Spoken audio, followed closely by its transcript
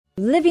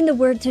Living the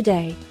Word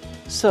Today.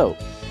 So,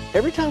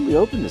 every time we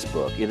open this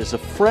book, it is a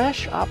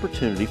fresh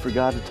opportunity for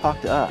God to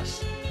talk to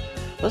us.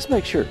 Let's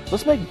make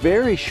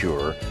very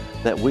sure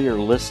that we are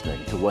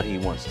listening to what He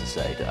wants to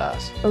say to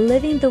us.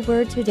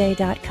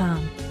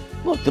 LivingTheWordToday.com.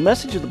 Look, the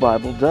message of the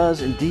Bible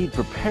does indeed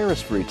prepare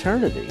us for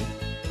eternity,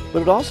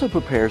 but it also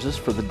prepares us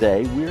for the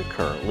day we are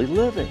currently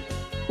living.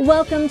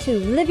 Welcome to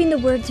Living the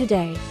Word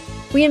Today.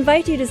 We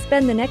invite you to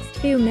spend the next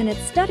few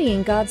minutes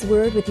studying God's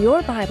Word with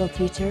your Bible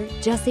teacher,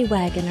 Jesse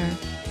Wagoner.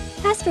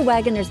 Pastor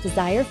Wagoner's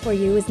desire for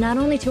you is not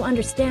only to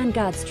understand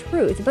God's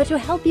truth, but to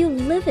help you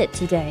live it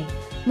today.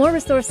 More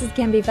resources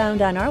can be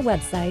found on our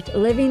website,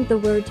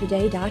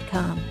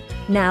 livingthewordtoday.com.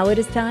 Now it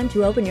is time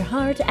to open your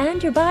heart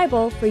and your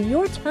Bible for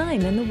your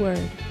time in the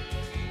Word.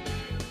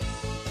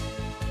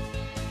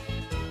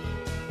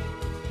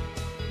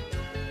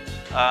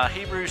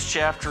 Hebrews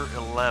chapter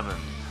 11.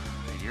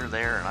 You're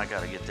there, and I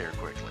got to get there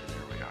quickly.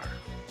 There we are.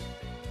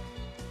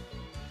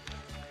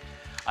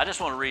 I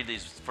just want to read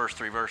these first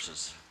three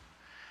verses,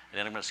 and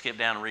then I'm going to skip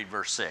down and read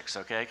verse 6,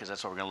 okay? Because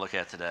that's what we're going to look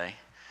at today.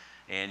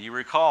 And you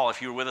recall, if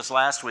you were with us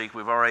last week,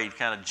 we've already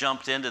kind of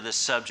jumped into this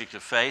subject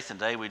of faith, and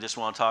today we just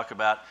want to talk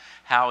about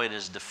how it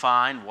is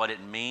defined, what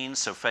it means.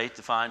 So faith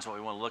defines what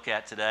we want to look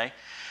at today.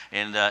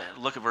 And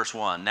look at verse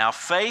 1. Now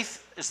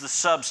faith is the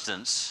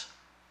substance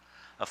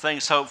of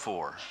things hoped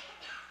for,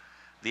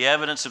 the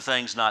evidence of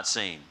things not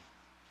seen.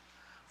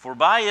 For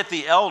by it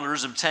the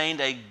elders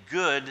obtained a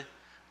good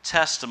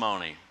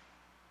testimony.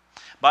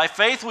 By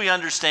faith we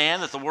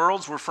understand that the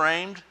worlds were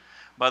framed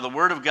by the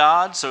word of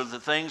God, so that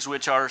the things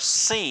which are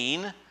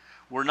seen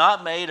were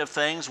not made of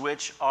things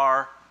which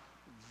are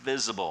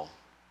visible.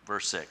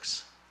 Verse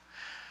 6.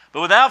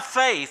 But without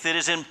faith it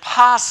is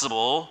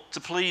impossible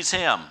to please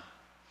Him.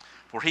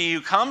 For he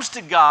who comes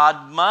to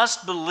God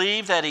must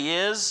believe that He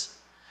is,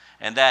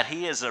 and that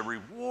He is a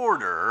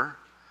rewarder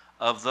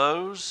of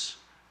those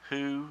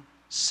who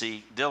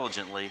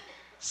diligently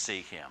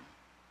seek Him.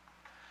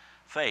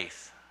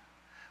 Faith.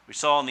 We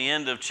saw in the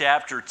end of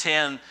chapter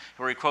 10,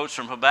 where he quotes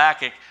from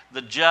Habakkuk,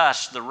 the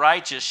just, the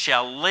righteous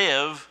shall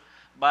live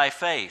by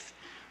faith.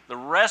 The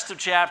rest of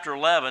chapter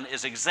 11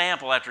 is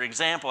example after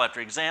example after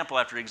example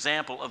after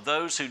example of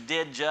those who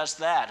did just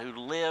that, who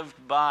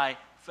lived by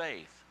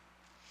faith.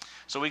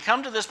 So we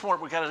come to this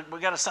point, we got to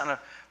kind of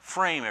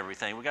frame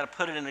everything. We got to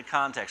put it into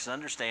context and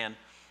understand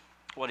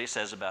what he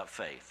says about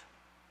faith.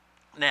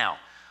 Now,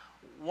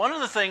 one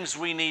of the things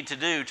we need to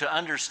do to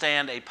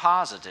understand a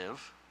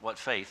positive, what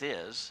faith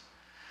is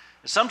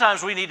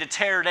sometimes we need to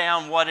tear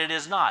down what it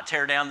is not,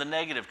 tear down the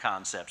negative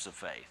concepts of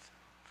faith.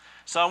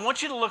 So I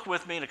want you to look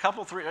with me at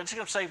I'm just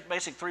going to say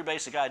three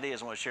basic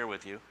ideas I want to share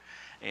with you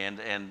and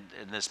in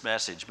this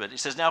message. But he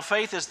says, now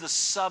faith is the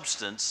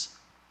substance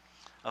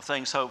of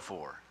things hoped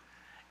for.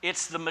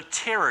 It's the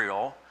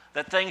material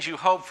that things you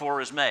hope for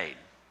is made.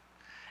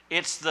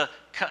 It's the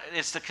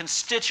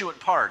constituent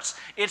parts.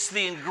 It's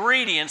the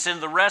ingredients in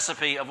the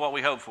recipe of what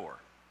we hope for.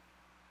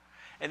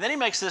 And then he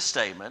makes this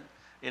statement,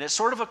 and it's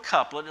sort of a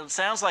couplet. It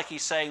sounds like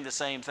he's saying the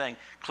same thing.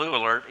 Clue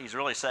alert, he's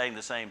really saying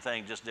the same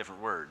thing, just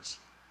different words.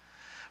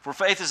 For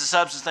faith is the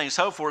substance of things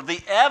hoped for,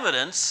 the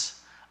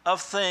evidence of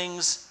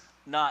things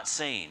not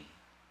seen.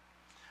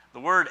 The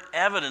word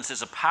evidence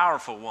is a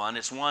powerful one.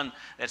 It's one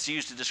that's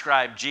used to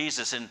describe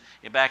Jesus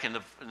back in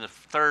the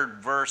third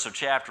verse of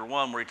chapter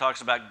 1, where he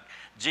talks about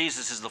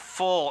Jesus is the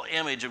full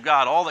image of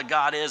God. All that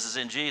God is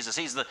in Jesus.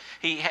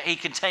 He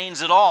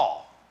contains it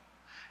all.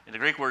 And the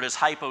Greek word is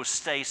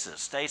hypostasis.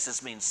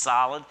 Stasis means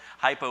solid.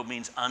 Hypo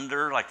means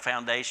under, like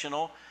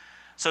foundational.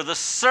 So the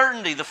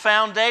certainty, the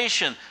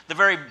foundation, the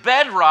very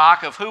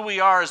bedrock of who we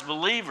are as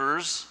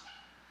believers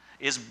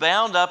is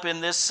bound up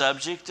in this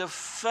subject of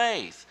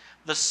faith.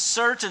 The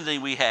certainty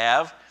we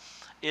have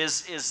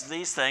is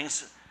these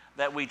things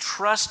that we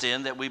trust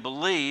in, that we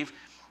believe,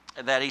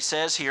 that he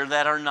says here,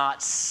 that are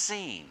not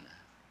seen.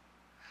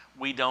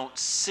 We don't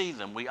see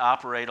them. We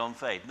operate on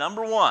faith.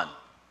 Number one,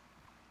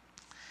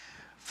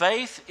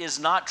 faith is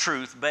not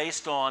truth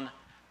based on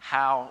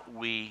how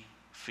we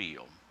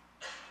feel.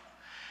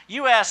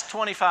 You asked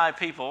 25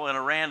 people in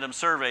a random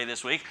survey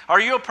this week,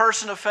 are you a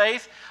person of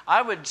faith?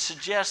 I would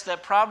suggest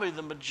that probably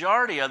the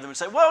majority of them would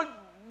say, well,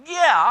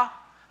 yeah.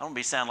 I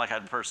don't sound like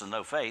I'm a person of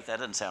no faith. That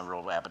doesn't sound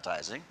real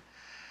appetizing.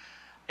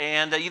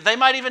 And they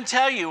might even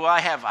tell you, I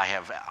have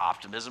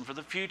optimism for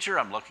the future.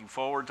 I'm looking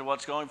forward to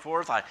what's going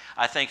forth.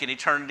 I think in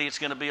eternity it's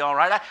going to be all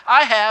right.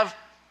 I have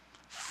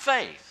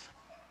faith.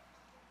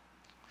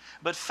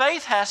 But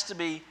faith has to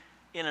be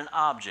in an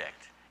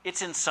object.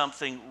 It's in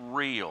something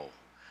real.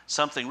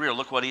 Something real.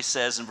 Look what he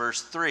says in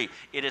verse 3.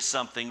 It is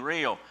something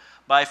real.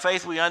 By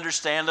faith we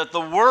understand that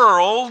the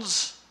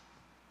worlds,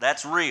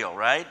 that's real,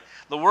 right?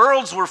 The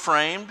worlds were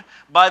framed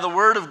by the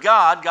word of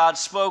God. God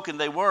spoke and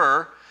they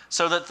were,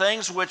 so that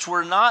things which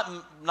were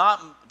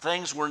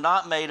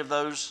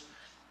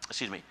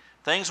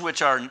things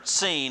which are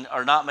seen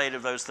are not made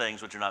of those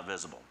things which are not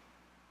visible.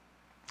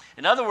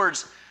 In other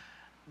words,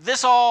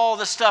 all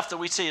the stuff that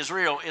we see is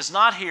real is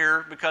not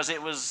here because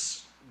it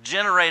was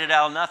generated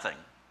out of nothing.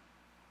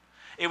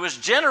 It was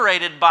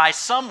generated by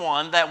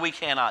someone that we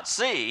cannot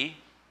see,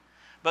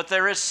 But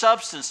there is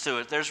substance to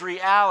it. There's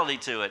reality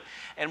to it.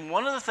 And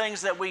one of the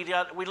things that we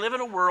live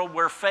in a world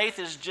where faith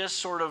is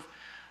just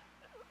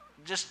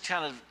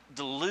kind of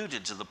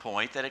diluted to the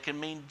point that it can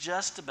mean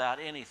just about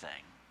anything.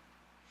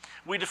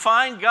 We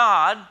define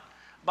God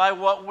by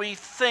what we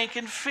think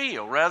and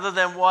feel rather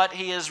than what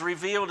he has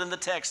revealed in the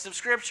text of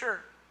Scripture.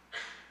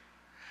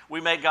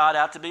 We make God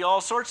out to be all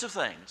sorts of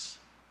things.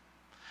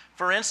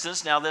 For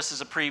instance, now this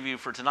is a preview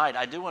for tonight.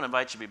 I do want to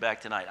invite you to be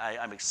back tonight.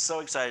 I'm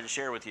so excited to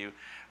share with you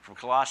from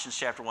Colossians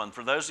chapter 1.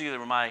 For those of you that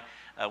were my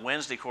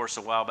Wednesday course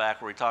a while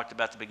back where we talked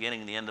about the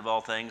beginning and the end of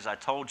all things, I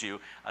told you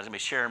I was going to be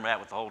sharing that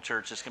with the whole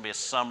church. This is going to be a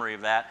summary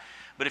of that.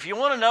 But if you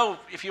want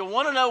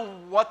to know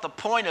what the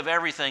point of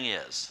everything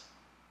is,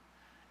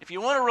 if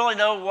you want to really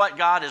know what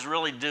God is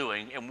really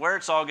doing and where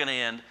it's all going to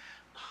end,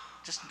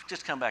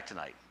 just come back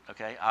tonight,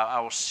 okay? I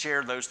will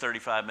share those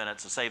 35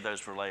 minutes and save those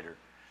for later.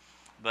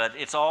 But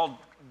it's all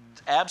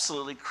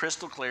absolutely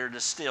crystal clear,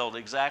 distilled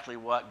exactly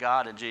what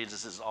God and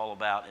Jesus is all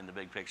about in the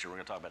big picture. We're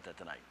going to talk about that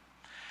tonight.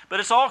 But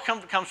it's all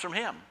comes from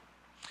him.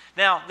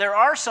 Now, there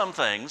are some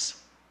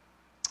things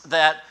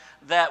that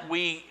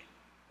we,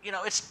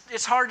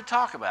 it's hard to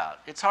talk about.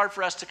 It's hard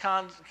for us to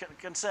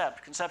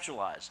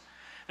conceptualize.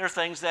 There are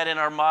things that in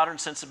our modern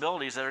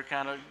sensibilities that are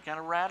kind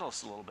of rattle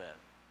us a little bit.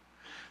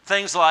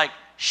 Things like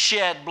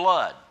shed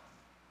blood,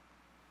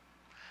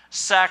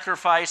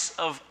 sacrifice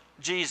of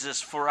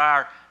Jesus for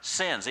our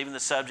sins. Even the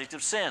subject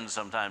of sin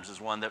sometimes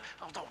is one that,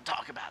 don't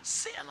talk about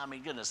sin. I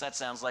mean, goodness, that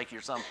sounds like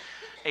you're some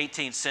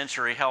 18th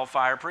century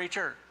hellfire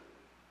preacher.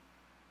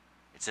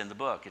 It's in the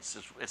book.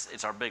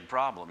 It's our big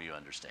problem, you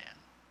understand.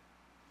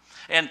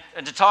 And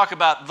to talk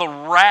about the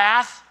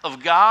wrath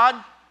of God,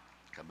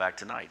 come back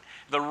tonight.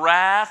 The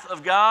wrath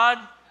of God,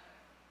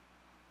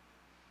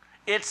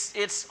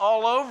 it's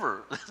all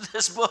over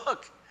this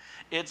book.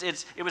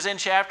 It was in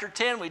chapter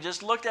 10. We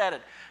just looked at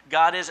it.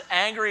 God is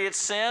angry at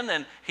sin,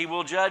 and he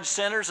will judge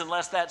sinners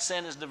unless that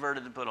sin is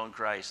diverted and put on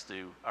Christ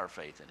through our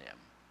faith in him.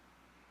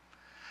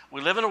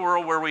 We live in a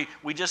world where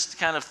we just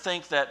kind of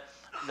think that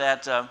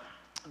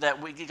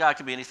God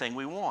can be anything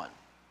we want.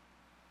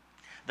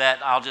 That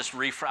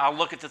I'll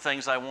look at the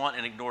things I want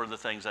and ignore the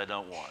things I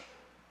don't want.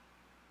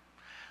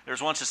 There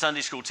was once a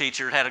Sunday school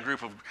teacher who had a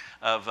group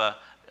of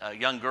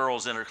young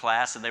girls in her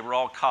class, and they were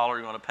all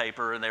coloring on a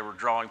paper, and they were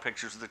drawing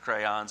pictures with the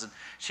crayons, and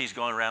she's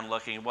going around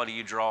looking, what are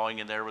you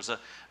drawing? And there was a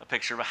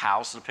picture of a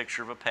house and a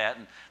picture of a pet,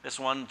 and this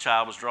one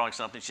child was drawing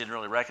something she didn't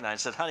really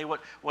recognize. Said, honey,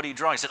 what are you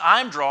drawing? He said,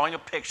 I'm drawing a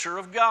picture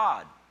of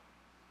God.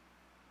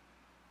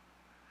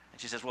 And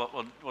she says,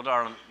 well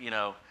darling,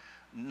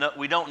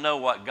 we don't know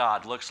what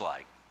God looks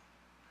like.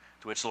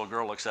 To which the little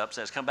girl looks up and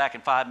says, come back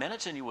in 5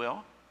 minutes and you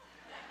will.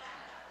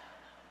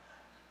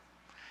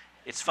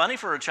 It's funny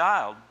for a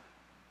child,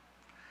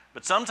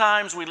 but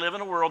sometimes we live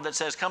in a world that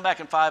says, come back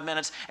in 5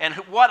 minutes, and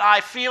what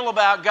I feel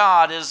about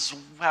God is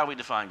how we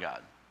define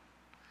God.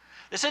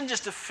 This isn't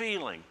just a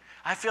feeling.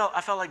 I felt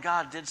like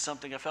God did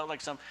something. I felt like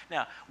something.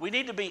 Now, we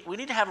need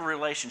to have a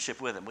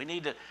relationship with him.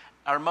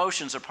 Our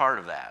emotions are part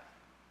of that.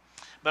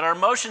 But our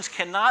emotions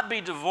cannot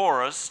be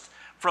divorced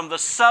from the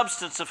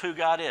substance of who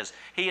God is.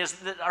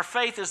 Our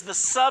faith is the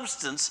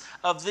substance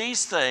of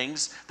these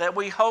things that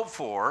we hope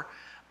for,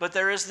 but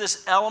there is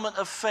this element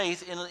of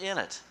faith in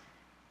it.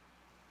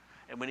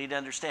 And we need to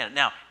understand it.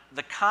 Now,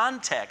 the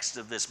context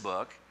of this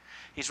book,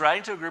 he's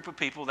writing to a group of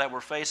people that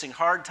were facing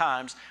hard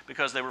times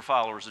because they were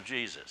followers of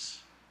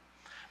Jesus.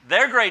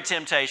 Their great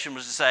temptation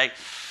was to say,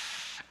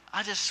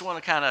 I just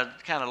want to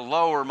kind of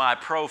lower my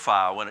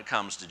profile when it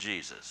comes to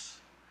Jesus.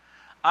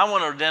 I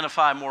want to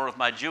identify more with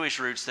my Jewish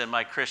roots than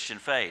my Christian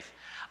faith.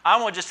 I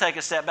want to just take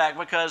a step back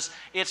because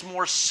it's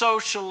more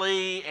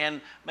socially and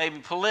maybe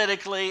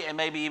politically and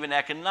maybe even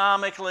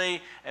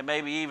economically and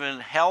maybe even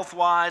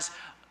health-wise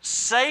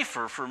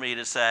safer for me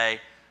to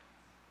say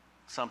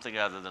something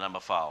other than I'm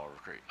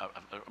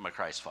a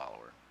Christ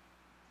follower.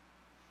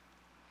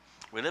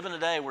 We live in a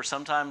day where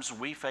sometimes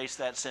we face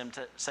that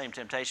same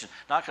temptation,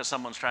 not because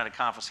someone's trying to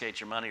confiscate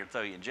your money or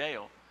throw you in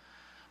jail,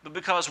 but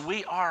because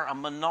we are a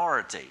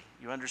minority.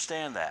 You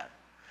understand that?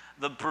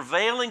 The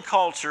prevailing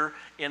culture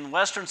in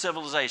Western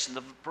civilization,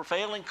 the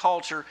prevailing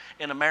culture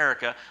in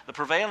America, the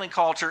prevailing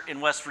culture in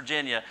West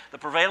Virginia, the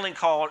prevailing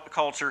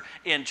culture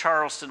in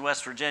Charleston,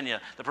 West Virginia,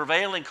 the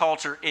prevailing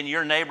culture in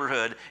your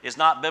neighborhood is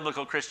not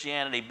biblical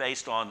Christianity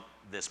based on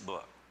this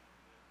book.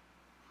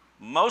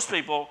 Most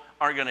people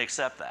aren't going to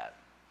accept that.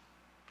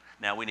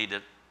 Now, we need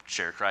to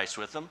share Christ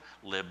with them,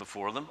 live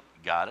before them.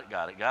 Got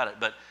it.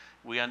 But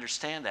we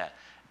understand that.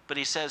 But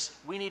he says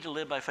we need to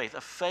live by faith,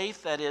 a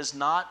faith that is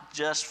not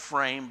just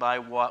framed by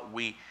what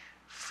we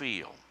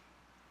feel.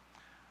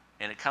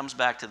 And it comes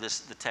back to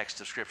the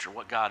text of Scripture,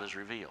 what God has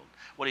revealed.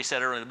 What he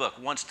said earlier in the book,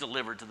 once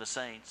delivered to the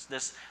saints.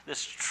 This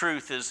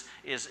truth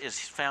is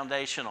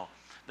foundational.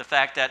 The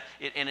fact that,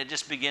 it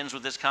just begins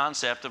with this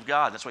concept of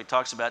God. That's what he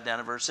talks about down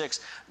in verse 6.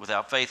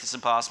 Without faith, it's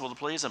impossible to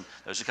please him.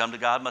 Those who come to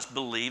God must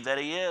believe that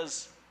he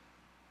is.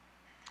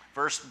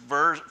 First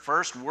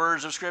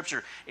words of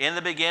Scripture. In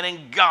the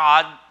beginning,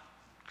 God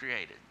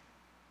created.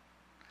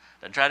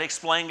 Doesn't try to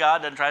explain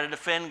God, doesn't try to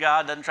defend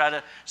God, doesn't try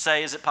to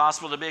say, is it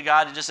possible to be a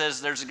God? It just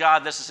says, there's a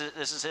God, this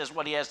is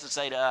what he has to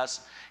say to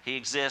us. He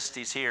exists,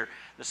 he's here.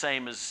 The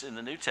same as in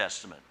the New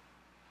Testament.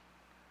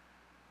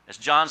 As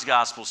John's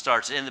gospel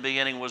starts, in the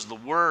beginning was the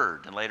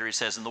Word. And later he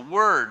says, and the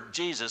Word,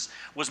 Jesus,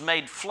 was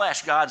made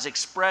flesh. God's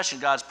expression,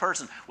 God's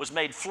person, was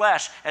made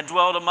flesh and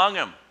dwelt among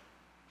them.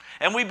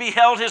 And we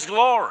beheld his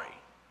glory.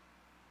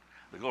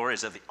 The glory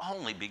is of the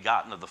only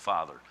begotten of the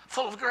Father,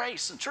 full of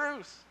grace and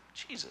truth.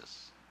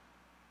 Jesus.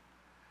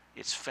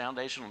 It's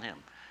foundational in him.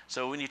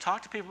 So when you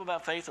talk to people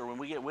about faith, or when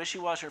we get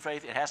wishy-washy in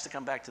faith, it has to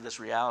come back to this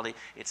reality.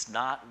 It's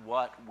not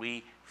what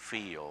we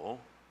feel,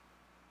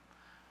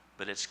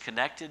 but it's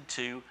connected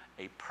to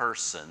a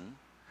person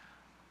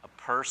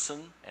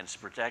and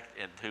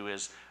who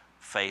is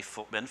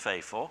faithful, been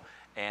faithful,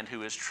 and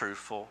who is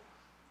truthful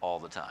all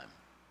the time.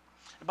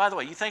 And by the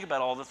way, you think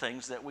about all the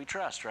things that we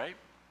trust, right?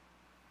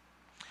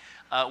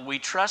 We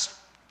trust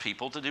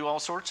people to do all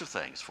sorts of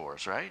things for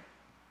us, right?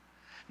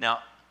 Now,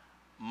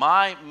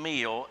 my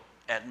meal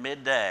at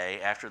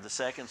midday after the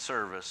second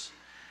service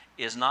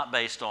is not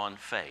based on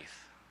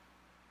faith,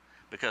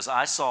 because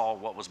I saw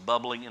what was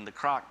bubbling in the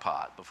crock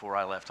pot before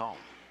I left home.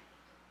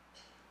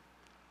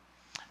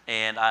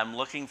 And I'm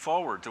looking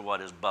forward to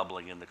what is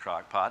bubbling in the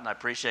crock pot, and I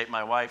appreciate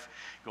my wife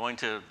going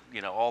to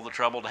all the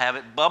trouble to have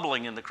it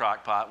bubbling in the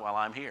crock pot while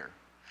I'm here.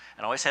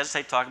 And I always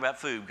hesitate to talk about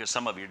food, because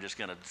some of you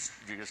are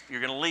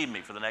you're gonna leave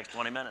me for the next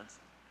 20 minutes.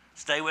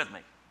 Stay with me.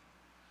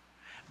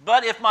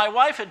 But if my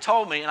wife had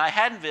told me, and I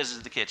hadn't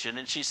visited the kitchen,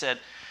 and she said,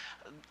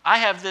 I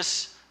have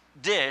this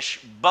dish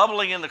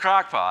bubbling in the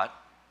crock pot,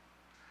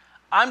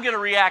 I'm going to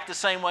react the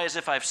same way as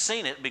if I've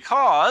seen it,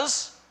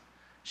 because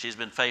she's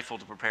been faithful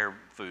to prepare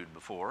food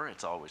before.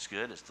 It's always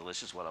good. It's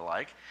delicious, what I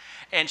like.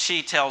 And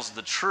she tells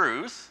the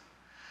truth.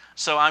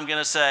 So I'm going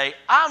to say,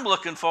 I'm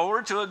looking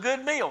forward to a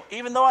good meal,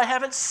 even though I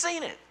haven't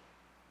seen it.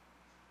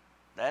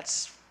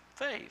 That's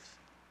faith.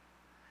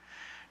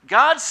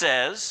 God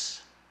says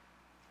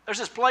there's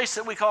this place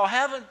that we call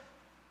heaven.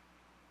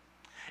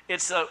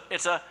 It's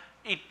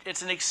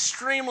an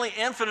extremely,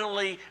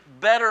 infinitely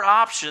better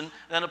option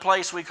than a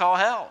place we call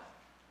hell.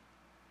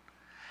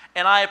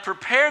 And I have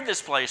prepared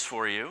this place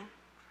for you.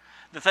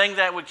 The thing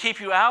that would keep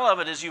you out of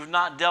it is you've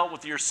not dealt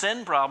with your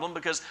sin problem,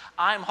 because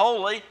I'm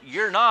holy,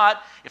 you're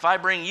not. If I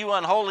bring you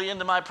unholy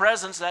into my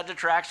presence, that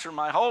detracts from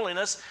my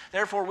holiness.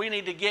 Therefore, we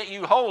need to get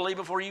you holy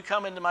before you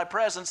come into my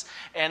presence.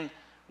 And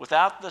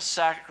without the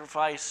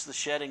sacrifice, the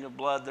shedding of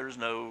blood, there's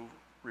no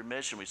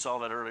remission. We saw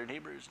that earlier in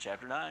Hebrews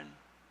chapter 9.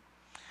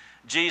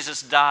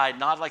 Jesus died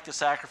not like the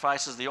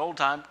sacrifices of the old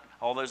time,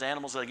 all those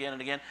animals again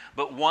and again,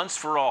 but once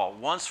for all.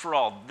 Once for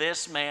all,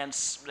 this man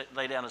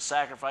laid down a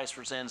sacrifice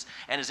for sins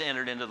and has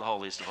entered into the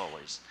holiest of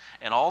holies.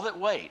 And all that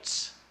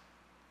waits,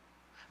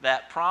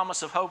 that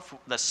promise of hope,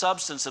 the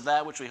substance of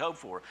that which we hope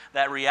for,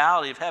 that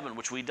reality of heaven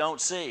which we don't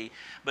see,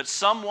 but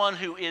someone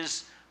who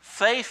is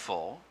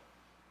faithful,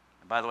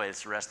 and by the way,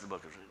 it's the rest of the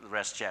book, the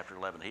rest of chapter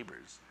 11 of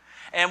Hebrews,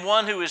 and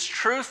one who is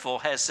truthful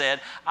has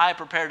said, I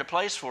prepared a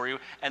place for you,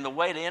 and the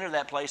way to enter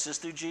that place is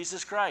through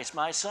Jesus Christ,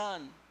 my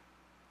Son.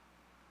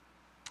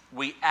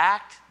 We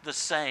act the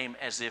same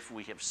as if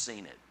we have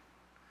seen it,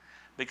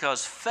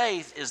 because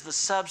faith is the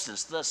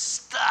substance, the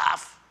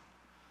stuff,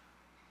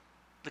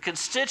 the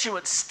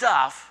constituent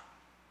stuff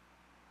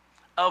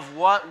of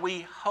what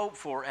we hope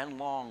for and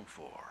long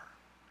for.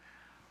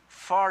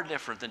 Far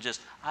different than just,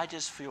 I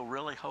just feel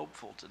really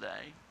hopeful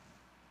today.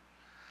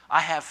 I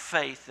have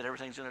faith that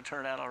everything's going to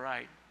turn out all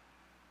right.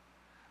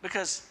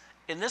 Because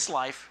in this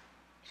life,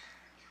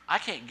 I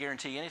can't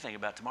guarantee anything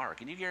about tomorrow.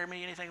 Can you guarantee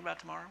me anything about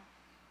tomorrow?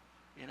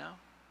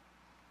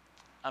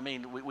 I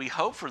mean, we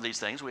hope for these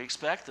things, we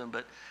expect them,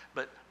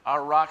 but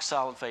our rock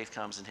solid faith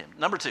comes in him.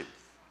 Number two,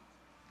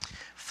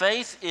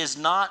 faith is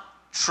not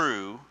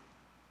true.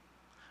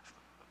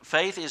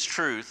 Faith is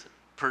truth,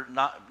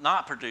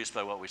 not produced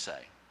by what we say.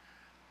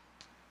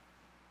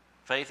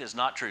 Faith is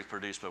not truth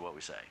produced by what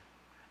we say.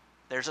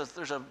 There's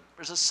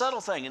a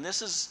subtle thing, and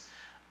this is,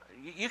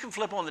 you can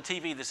flip on the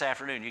TV this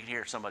afternoon, you can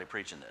hear somebody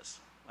preaching this,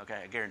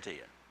 okay, I guarantee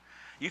you.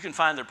 You can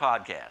find their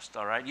podcast,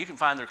 all right? You can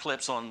find their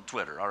clips on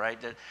Twitter, all right?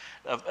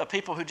 Of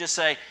people who just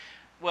say,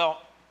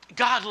 well,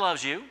 God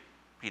loves you.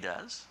 He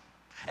does.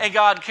 And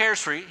God cares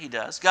for you. He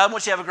does. God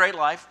wants you to have a great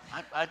life.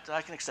 I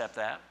can accept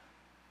that.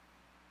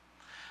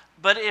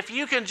 But if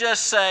you can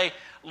just say,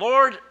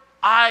 Lord,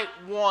 I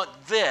want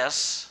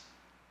this,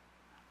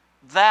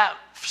 that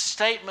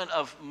statement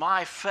of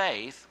my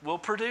faith will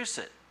produce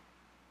it.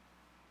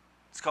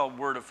 It's called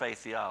word of faith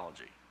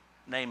theology.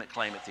 Name it,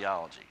 claim it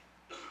theology.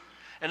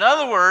 In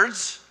other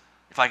words,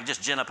 if I can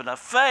just gin up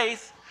enough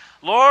faith,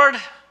 Lord,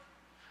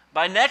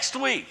 by next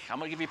week, I'm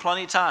going to give you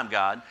plenty of time,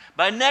 God.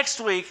 By next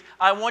week,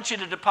 I want you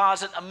to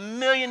deposit $1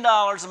 million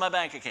in my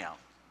bank account.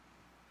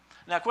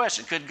 Now,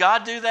 question, could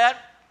God do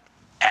that?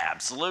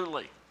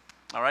 Absolutely.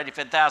 All right, he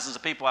fed thousands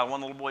of people out of one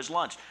little boy's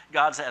lunch.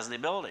 God has the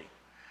ability.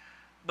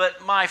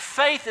 But my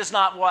faith is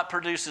not what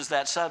produces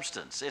that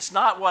substance. It's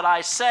not what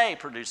I say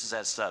produces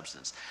that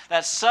substance.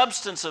 That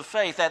substance of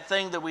faith, that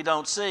thing that we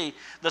don't see,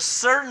 the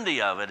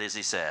certainty of it, as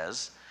he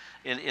says,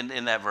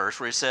 in that verse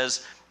where he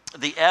says,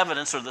 the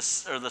evidence or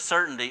the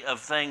certainty of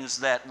things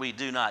that we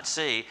do not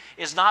see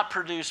is not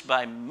produced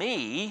by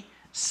me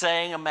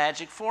saying a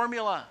magic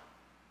formula.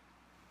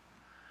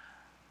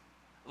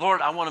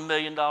 Lord, I want $1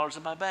 million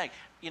in my bank.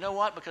 You know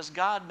what? Because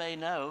God may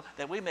know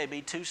that we may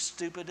be too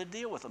stupid to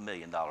deal with $1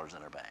 million in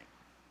our bank.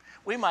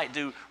 We might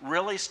do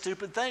really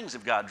stupid things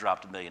if God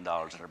dropped $1 million in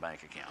our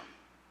bank account.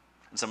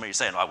 And some of you are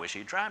saying, I wish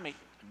he'd try me.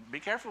 Be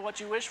careful what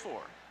you wish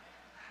for.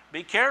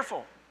 Be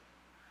careful.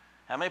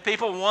 How many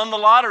people won the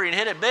lottery and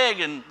hit it big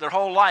and their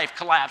whole life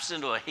collapsed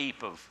into a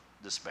heap of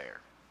despair?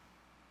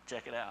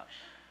 Check it out.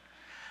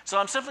 So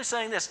I'm simply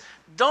saying this.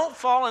 Don't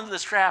fall into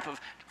this trap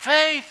of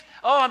faith.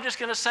 Oh, I'm just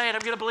going to say it.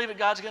 I'm going to believe it.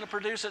 God's going to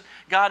produce it.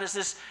 God is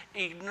this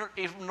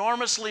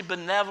enormously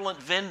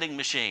benevolent vending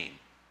machine.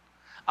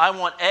 I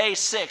want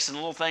A6, and the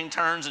little thing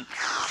turns and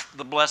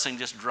the blessing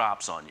just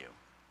drops on you.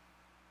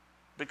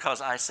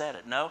 Because I said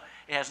it. No,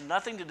 it has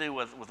nothing to do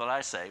with what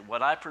I say,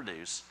 what I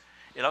produce.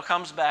 It all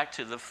comes back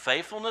to the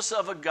faithfulness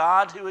of a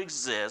God who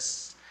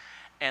exists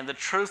and the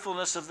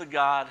truthfulness of the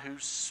God who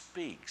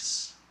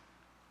speaks.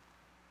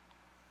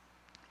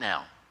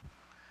 Now,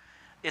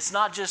 it's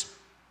not just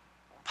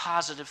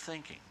positive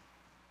thinking.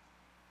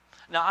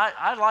 Now,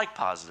 I like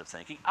positive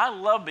thinking. I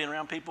love being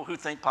around people who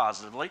think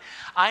positively.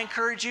 I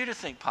encourage you to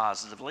think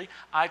positively.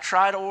 I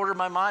try to order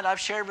my mind. I've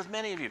shared with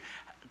many of you.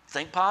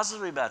 Think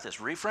positively about this.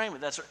 Reframe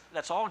it.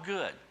 That's all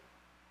good.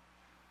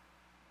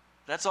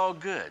 That's all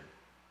good.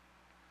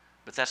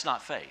 But that's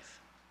not faith.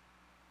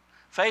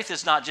 Faith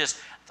is not just,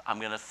 I'm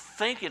going to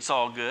think it's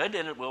all good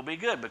and it will be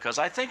good. Because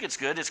I think it's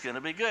good, it's going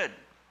to be good.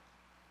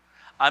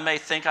 I may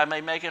think I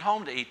may make it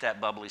home to eat that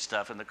bubbly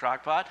stuff in the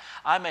crock pot.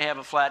 I may have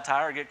a flat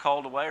tire, get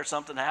called away, or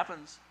something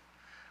happens.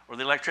 Or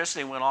the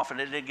electricity went off and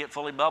it didn't get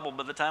fully bubbled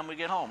by the time we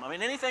get home. I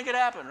mean, anything could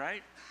happen,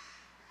 right?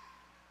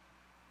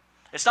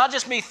 It's not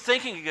just me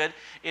thinking good.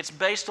 It's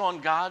based on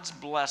God's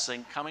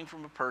blessing coming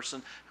from a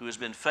person who has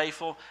been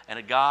faithful and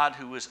a God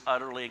who is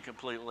utterly and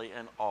completely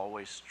and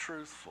always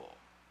truthful.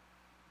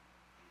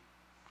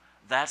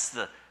 That's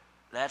the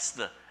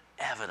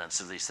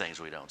evidence of these things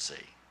we don't see.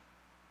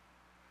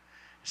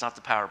 It's not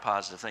the power of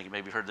positive thinking.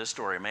 Maybe you've heard this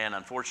story. A man,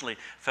 unfortunately,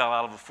 fell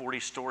out of a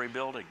 40-story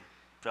building.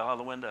 Fell out of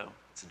the window.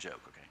 It's a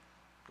joke, okay?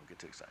 Don't get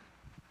too excited.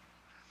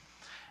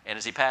 And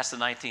as he passed the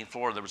 19th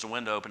floor, there was a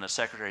window open. A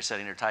secretary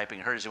sitting there typing.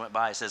 He heard as he went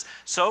by, he says,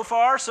 so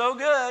far, so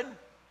good.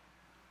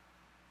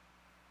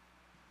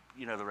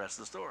 You know the rest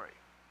of the story.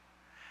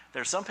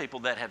 There are some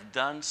people that have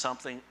done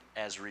something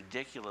as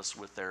ridiculous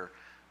with their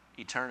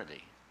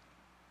eternity.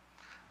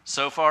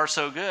 So far,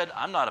 so good.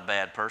 I'm not a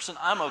bad person.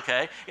 I'm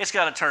okay. It's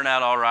got to turn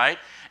out all right.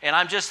 And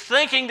I'm just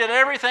thinking that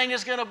everything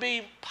is going to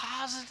be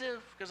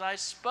positive because I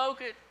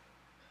spoke it.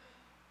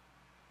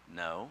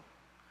 No.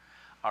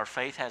 Our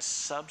faith has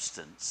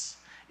substance.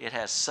 It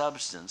has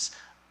substance.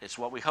 It's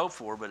what we hope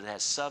for, but it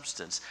has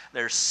substance.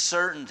 There's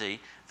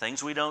certainty,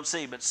 things we don't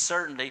see, but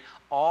certainty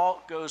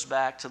all goes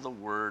back to the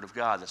Word of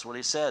God. That's what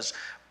he says.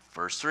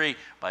 Verse 3,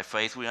 by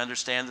faith we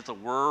understand that the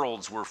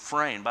worlds were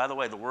framed. By the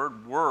way, the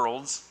word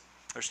worlds,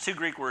 there's two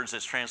Greek words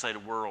that's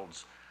translated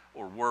worlds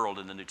or world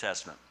in the New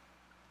Testament.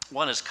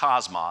 One is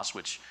cosmos,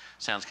 which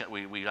sounds,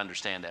 we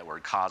understand that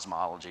word,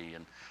 cosmology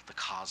and the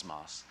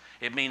cosmos.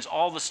 It means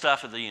all the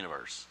stuff of the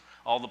universe,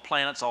 all the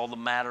planets, all the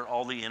matter,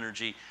 all the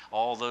energy,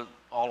 all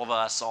of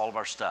us, all of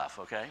our stuff,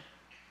 okay?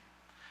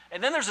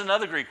 And then there's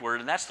another Greek word,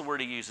 and that's the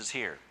word he uses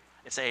here.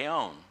 It's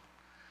aeon,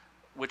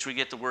 which we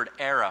get the word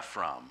era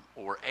from,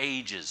 or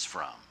ages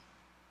from.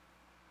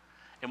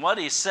 And what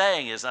he's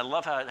saying is, I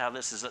love how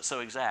this is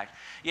so exact.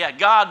 Yeah,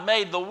 God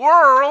made the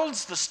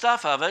worlds, the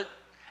stuff of it,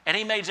 and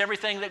he made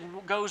everything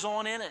that goes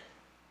on in it.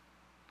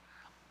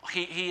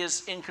 He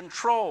is in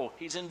control.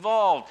 He's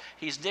involved.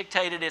 He's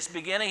dictated its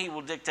beginning. He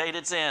will dictate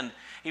its end.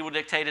 He will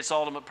dictate its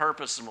ultimate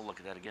purpose. And we'll look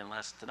at that again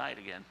tonight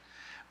again.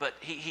 But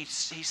he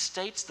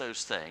states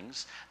those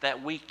things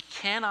that we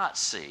cannot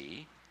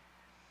see,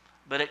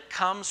 but it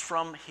comes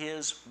from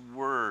his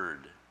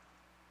word.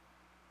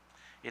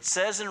 It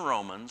says in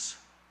Romans,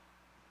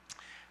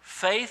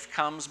 faith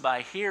comes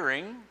by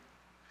hearing,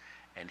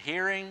 and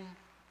hearing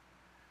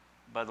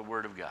by the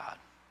word of God.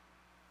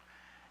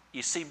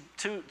 You see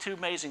two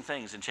amazing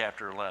things in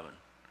chapter 11.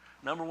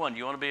 Number one,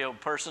 you want to be a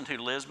person who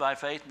lives by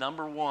faith?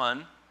 Number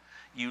one,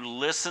 you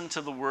listen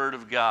to the word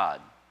of God.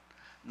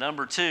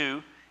 Number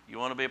two, you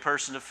want to be a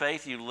person of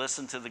faith? You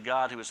listen to the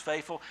God who is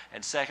faithful.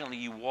 And secondly,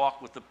 you walk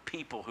with the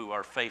people who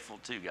are faithful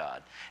to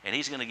God. And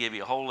he's going to give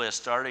you a whole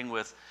list, starting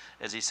with,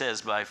 as he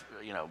says,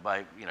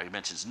 he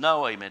mentions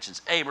Noah, he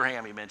mentions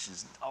Abraham, he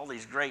mentions all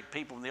these great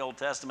people in the Old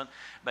Testament.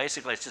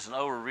 Basically, it's just an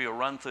overview, a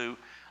run through,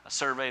 a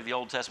survey of the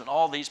Old Testament.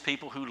 All these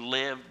people who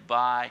lived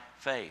by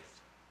faith.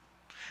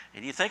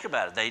 And you think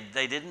about it,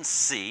 they didn't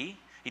see.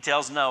 He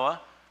tells Noah,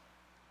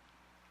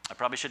 I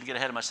probably shouldn't get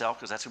ahead of myself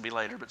because that's going to be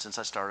later, but since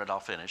I started, I'll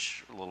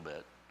finish a little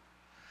bit.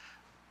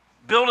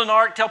 Build an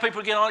ark, tell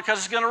people to get on it because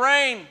it's going to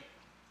rain.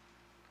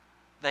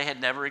 They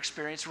had never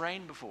experienced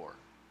rain before.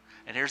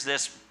 And here's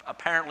this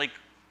apparently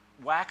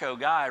wacko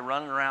guy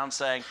running around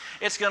saying,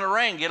 it's going to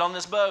rain, get on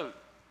this boat.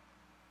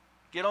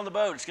 Get on the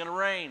boat, it's going to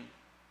rain.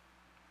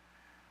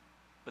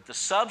 But the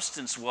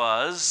substance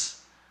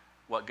was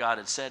what God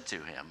had said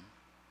to him.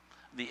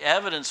 The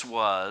evidence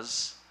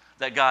was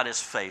that God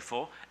is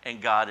faithful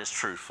and God is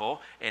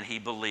truthful, and he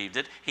believed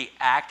it. He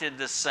acted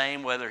the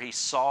same whether he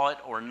saw it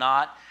or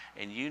not,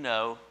 and you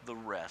know the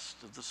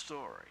rest of the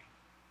story.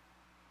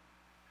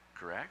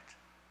 Correct?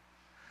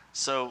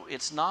 So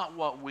it's not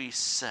what we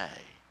say,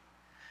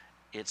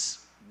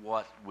 it's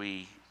what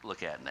we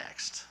look at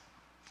next.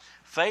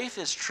 Faith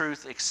is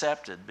truth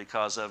accepted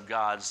because of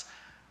God's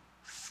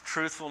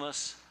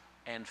truthfulness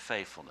and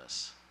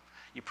faithfulness.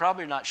 You're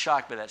probably not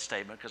shocked by that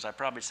statement because I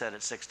probably said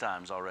it 6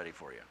 times already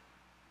for you.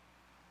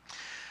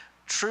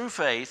 True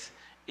faith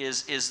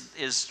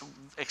is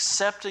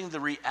accepting the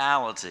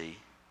reality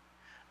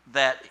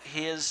that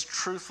his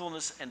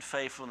truthfulness and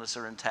faithfulness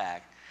are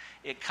intact.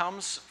 It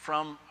comes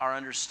from our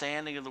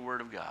understanding of the Word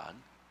of God.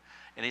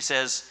 And he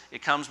says,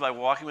 it comes by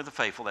walking with the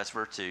faithful, that's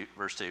verse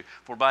 2.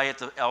 For by it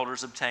the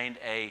elders obtained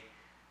a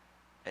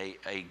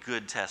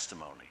good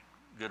testimony,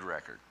 good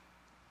record.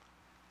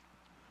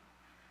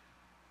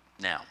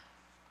 Now,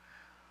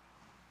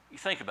 you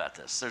think about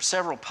this. There's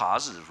several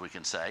positives we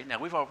can say. Now,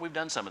 we've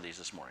done some of these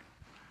this morning.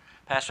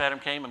 Pastor Adam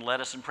came and led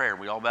us in prayer.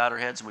 We all bowed our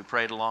heads and we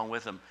prayed along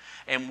with him.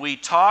 And we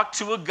talked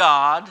to a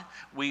God.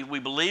 We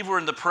believe we're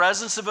in the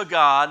presence of a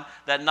God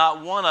that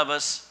not one of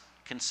us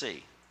can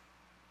see.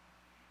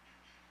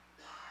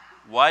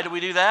 Why do we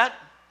do that?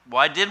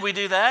 Why did we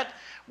do that?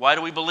 Why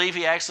do we believe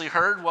he actually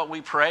heard what we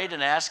prayed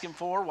and asked him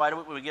for? Why do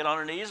we get on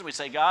our knees and we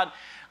say, God,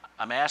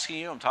 I'm asking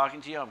you, I'm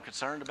talking to you, I'm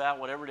concerned about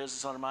whatever it is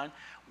that's on our mind?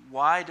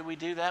 Why do we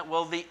do that?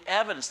 Well, the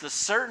evidence, the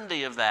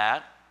certainty of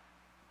that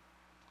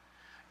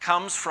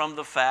comes from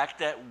the fact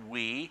that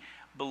we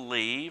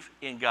believe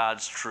in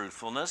God's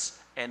truthfulness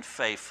and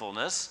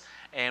faithfulness,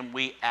 and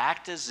we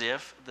act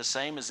the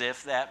same as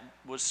if that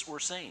were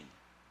seen.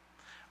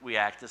 We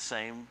act the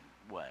same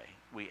way.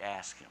 We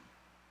ask him.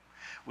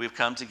 We've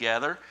come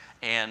together,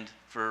 and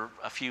for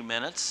a few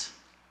minutes,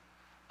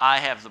 I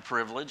have the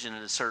privilege, and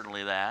it is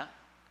certainly that,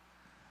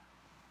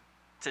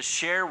 to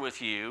share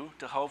with you,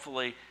 to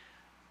hopefully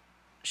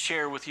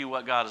share with you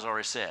what God has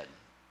already said,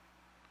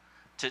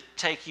 to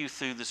take you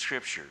through the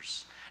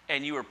Scriptures.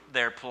 And you are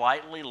there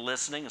politely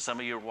listening, and some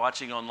of you are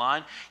watching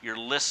online, you're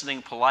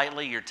listening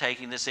politely, you're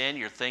taking this in,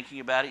 you're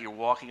thinking about it, you're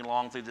walking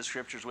along through the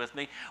Scriptures with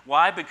me.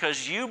 Why?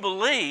 Because you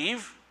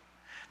believe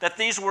that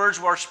these words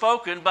were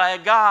spoken by a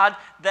God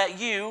that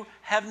you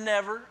have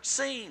never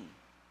seen.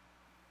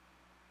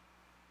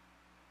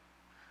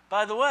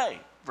 By the way,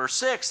 verse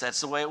 6,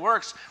 that's the way it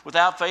works.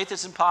 Without faith,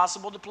 it's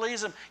impossible to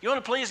please him. You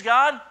want to please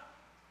God?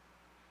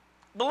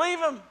 Believe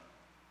him.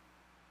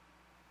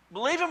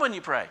 Believe him when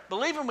you pray.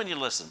 Believe him when you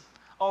listen.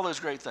 All those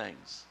great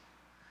things.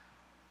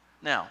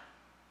 Now,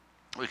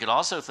 we could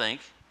also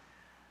think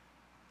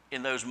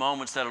in those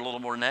moments that are a little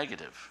more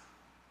negative.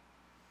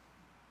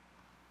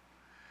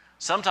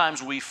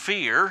 Sometimes we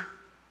fear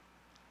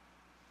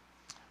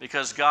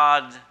because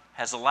God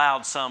has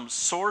allowed some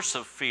source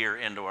of fear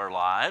into our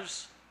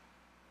lives,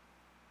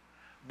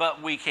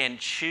 but we can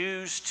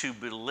choose to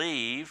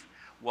believe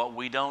what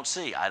we don't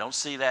see. I don't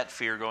see that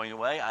fear going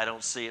away. I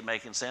don't see it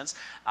making sense.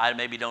 I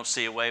maybe don't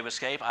see a way of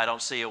escape. I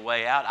don't see a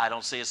way out. I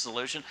don't see a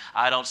solution.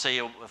 I don't see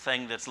a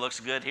thing that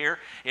looks good here.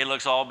 It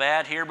looks all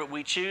bad here, but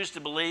we choose to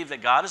believe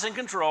that God is in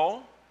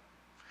control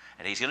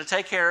and he's going to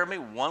take care of me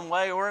one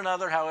way or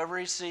another, however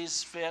he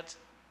sees fit,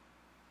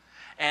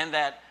 and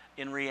that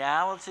in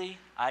reality,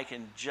 I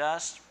can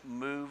just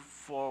move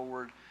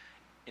forward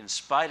in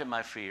spite of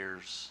my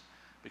fears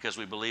because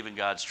we believe in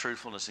God's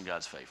truthfulness and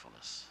God's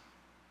faithfulness.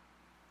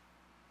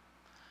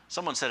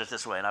 Someone said it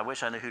this way, and I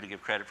wish I knew who to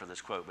give credit for this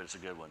quote, but it's a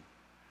good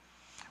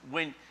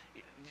one.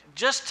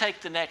 Just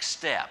take the next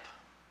step,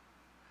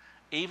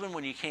 even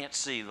when you can't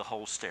see the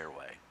whole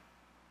stairway.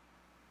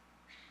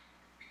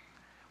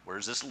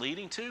 Where's this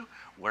leading to?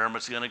 Where am I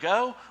going to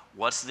go?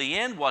 What's the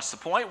end? What's the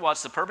point?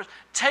 What's the purpose?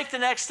 Take the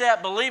next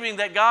step, believing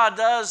that God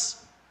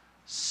does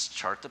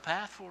chart the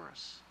path for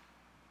us.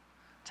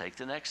 Take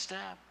the next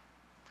step.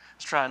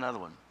 Let's try another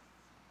one.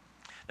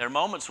 There are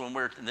moments when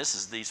and this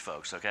is these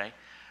folks, okay,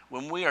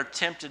 when we are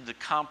tempted to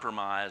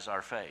compromise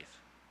our faith.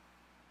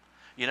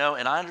 You know,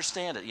 and I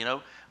understand it, you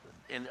know,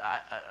 and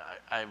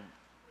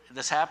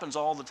this happens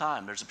all the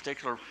time. There's a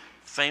particular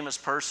famous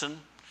person,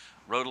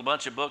 wrote a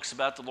bunch of books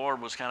about the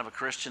Lord, was kind of a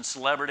Christian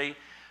celebrity,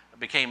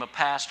 became a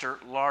pastor,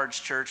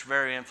 large church,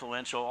 very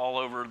influential, all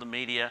over the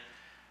media,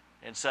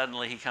 and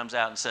suddenly he comes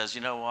out and says,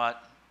 you know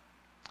what?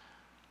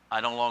 I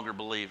no longer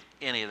believe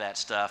any of that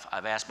stuff.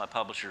 I've asked my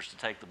publishers to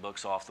take the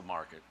books off the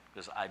market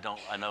because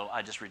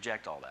I just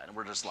reject all that. And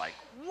we're just like,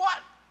 what?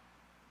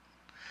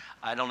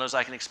 I don't know as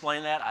I can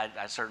explain that.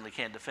 I certainly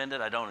can't defend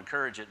it. I don't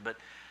encourage it. But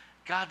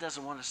God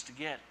doesn't want us to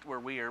get where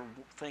we are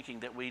thinking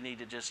that we need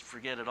to just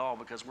forget it all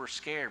because we're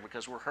scared,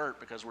 because we're hurt,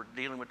 because we're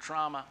dealing with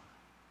trauma.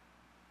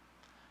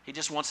 He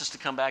just wants us to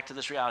come back to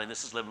this reality.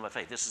 This is living by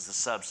faith. This is the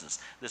substance.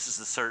 This is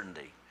the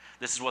certainty.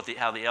 This is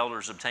how the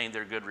elders obtained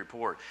their good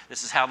report.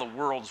 This is how the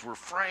worlds were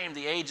framed,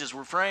 the ages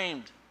were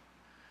framed.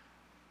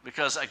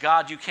 because a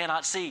God you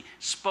cannot see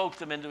spoke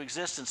them into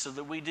existence so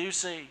that we do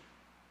see.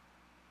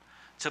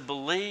 To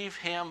believe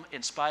him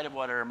in spite of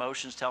what our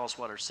emotions tell us,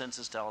 what our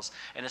senses tell us.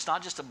 And it's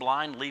not just a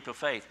blind leap of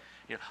faith.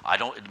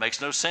 It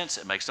makes no sense.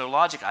 It makes no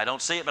logic. I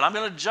don't see it, but I'm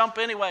going to jump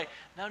anyway.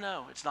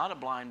 No, it's not a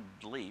blind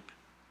leap.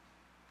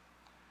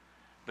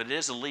 But it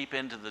is a leap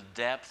into the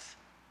depth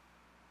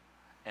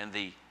and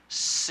the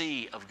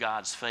sea of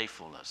God's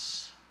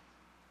faithfulness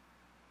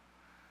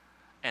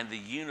and the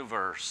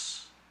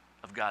universe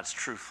of God's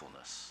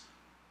truthfulness.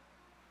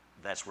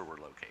 That's where we're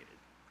located.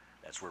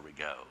 That's where we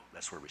go.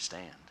 That's where we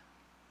stand.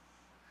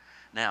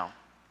 Now,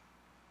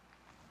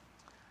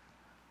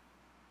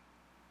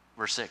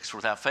 verse 6,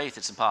 without faith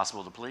it's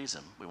impossible to please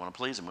him. We want to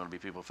please him. We want to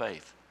be people of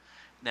faith.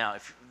 Now,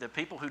 if the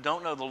people who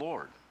don't know the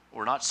Lord,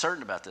 or not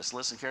certain about this,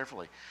 listen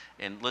carefully.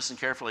 And listen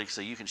carefully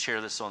so you can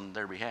share this on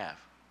their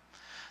behalf.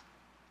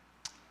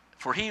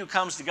 For he who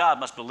comes to God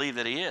must believe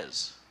that he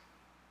is.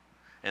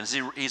 And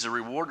he's a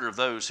rewarder of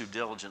those who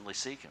diligently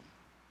seek him.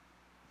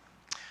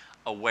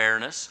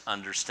 Awareness,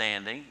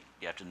 understanding,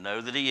 you have to know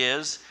that he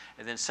is.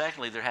 And then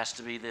secondly, there has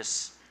to be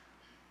this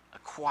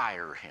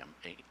acquiring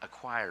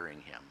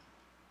him,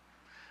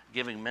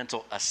 giving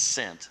mental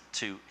assent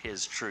to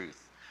his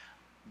truth,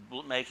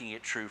 making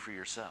it true for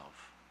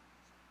yourself.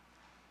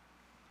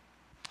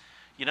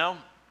 A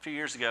few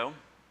years ago,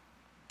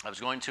 I was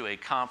going to a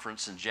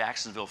conference in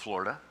Jacksonville,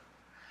 Florida,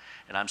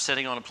 and I'm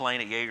sitting on a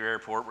plane at Yeager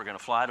Airport. We're going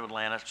to fly to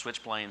Atlanta,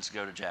 switch planes,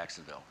 go to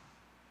Jacksonville.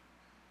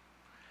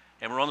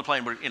 And we're on the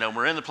plane.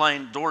 We're in the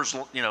plane. Doors,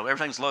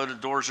 everything's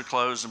loaded. Doors are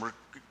closed, and we're,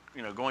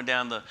 going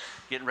down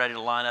getting ready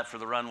to line up for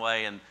the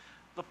runway. And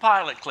the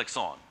pilot clicks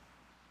on.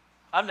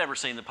 I've never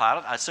seen the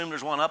pilot. I assume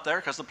there's one up there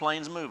because the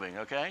plane's moving.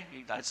 Okay,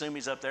 I assume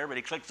he's up there, but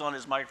he clicks on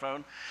his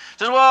microphone.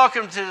 Says,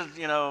 "Welcome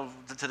to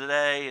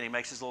today," and he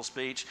makes his little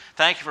speech.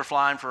 "Thank you for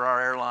flying for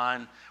our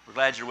airline. We're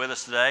glad you're with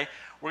us today.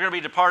 We're going to be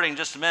departing in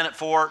just a minute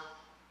for,"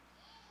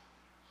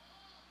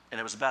 and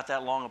it was about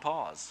that long a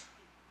pause.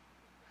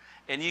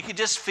 And you could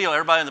just feel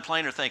everybody in the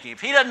plane are thinking, if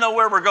he doesn't know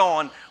where we're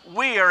going,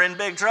 we are in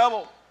big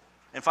trouble.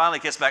 And finally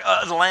it gets back,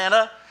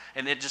 Atlanta.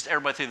 And it just,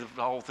 everybody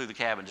through the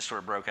cabin just sort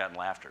of broke out in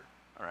laughter.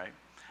 All right.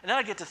 And then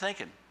I get to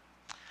thinking,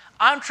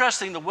 I'm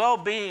trusting the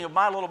well-being of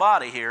my little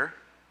body here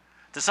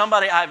to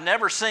somebody I've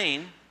never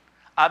seen.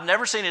 I've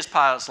never seen his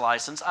pilot's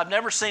license. I've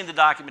never seen the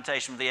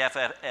documentation from the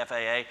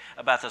FAA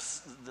about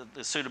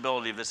the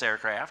suitability of this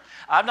aircraft.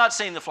 I've not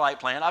seen the flight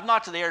plan. I've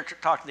not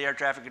talked to the air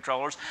traffic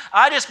controllers.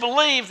 I just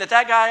believe that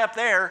guy up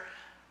there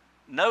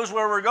knows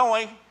where we're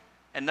going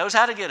and knows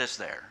how to get us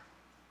there.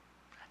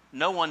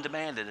 No one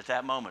demanded at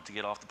that moment to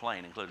get off the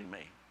plane, including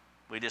me.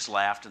 We just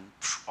laughed and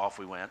off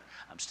we went.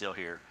 I'm still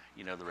here.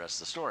 You know the rest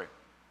of the story.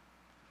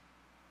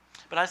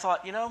 But I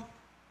thought,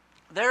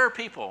 there are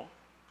people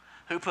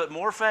who put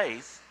more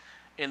faith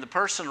in the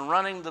person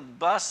running the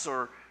bus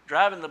or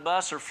driving the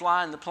bus or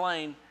flying the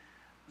plane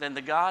than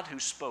the God who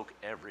spoke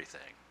everything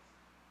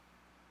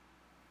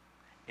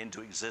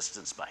into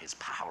existence by his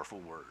powerful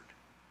word.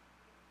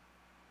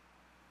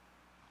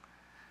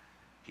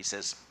 He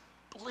says,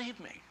 believe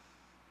me.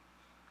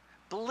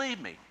 Believe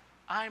me,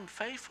 I am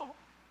faithful.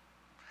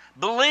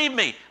 Believe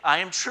me, I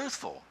am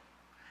truthful.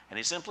 And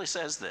he simply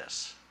says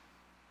this.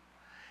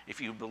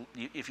 If you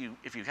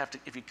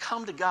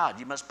come to God,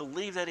 you must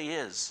believe that he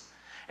is.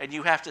 And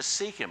you have to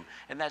seek him.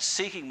 And that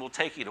seeking will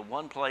take you to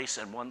one place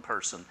and one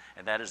person,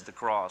 and that is the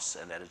cross,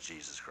 and that is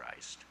Jesus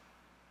Christ.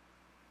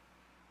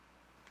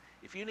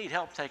 If you need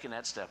help taking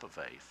that step of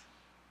faith,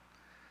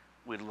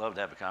 we'd love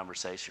to have a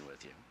conversation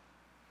with you.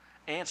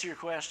 Answer your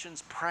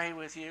questions, pray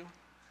with you,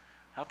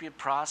 help you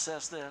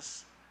process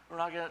this.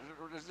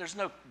 There's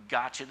no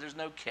gotcha, there's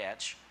no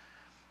catch,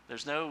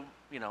 there's no,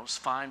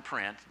 fine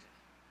print.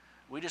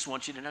 We just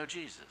want you to know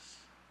Jesus.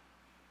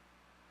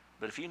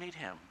 But if you need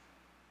him,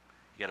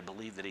 you got to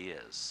believe that he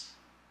is.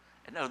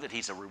 And know that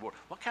he's a reward.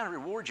 What kind of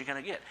reward are you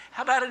going to get?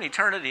 How about an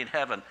eternity in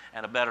heaven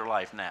and a better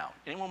life now?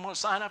 Anyone want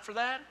to sign up for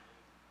that?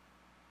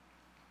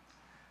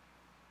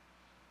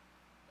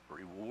 A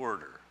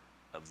rewarder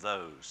of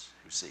those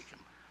who seek him.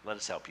 Let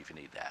us help you if you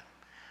need that.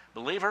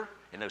 Believer,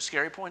 in those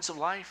scary points of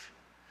life,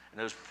 in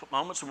those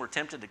moments when we're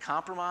tempted to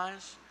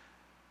compromise,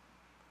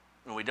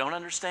 when we don't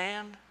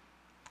understand,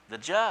 the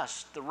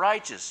just, the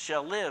righteous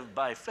shall live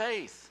by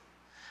faith,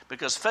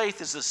 because faith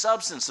is the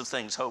substance of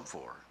things hoped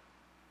for,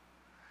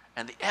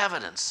 and the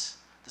evidence,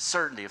 the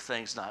certainty of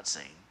things not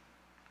seen.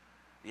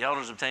 The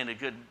elders obtained a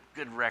good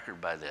record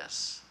by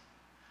this.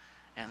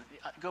 And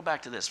go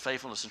back to this,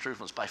 faithfulness and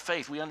truthfulness. By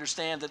faith, we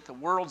understand that the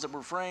worlds that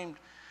were framed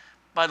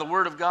by the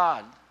word of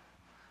God,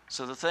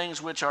 so the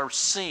things which are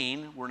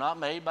seen were not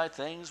made by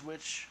things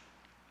which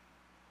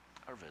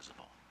are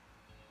visible.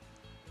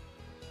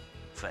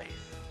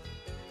 Faith.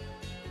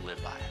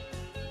 Live by it.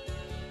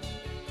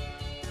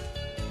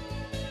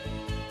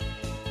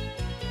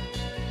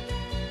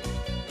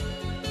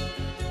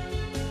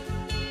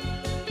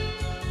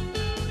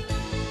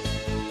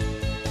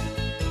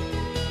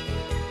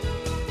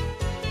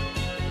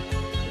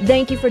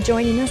 Thank you for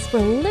joining us for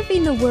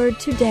Living the Word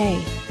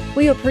today.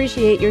 We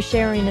appreciate your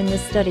sharing in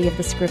this study of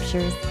the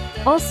Scriptures.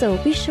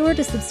 Also, be sure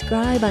to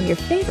subscribe on your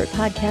favorite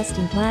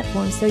podcasting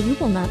platform so you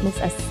will not miss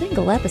a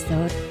single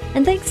episode.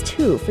 And thanks,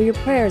 too, for your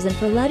prayers and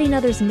for letting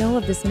others know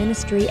of this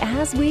ministry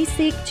as we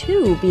seek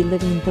to be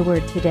living the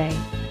Word today.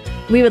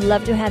 We would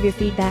love to have your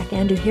feedback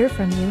and to hear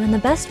from you, and the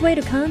best way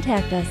to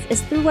contact us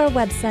is through our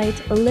website,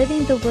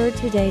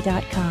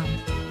 livingthewordtoday.com.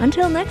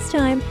 Until next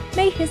time,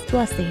 may His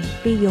blessing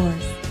be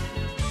yours.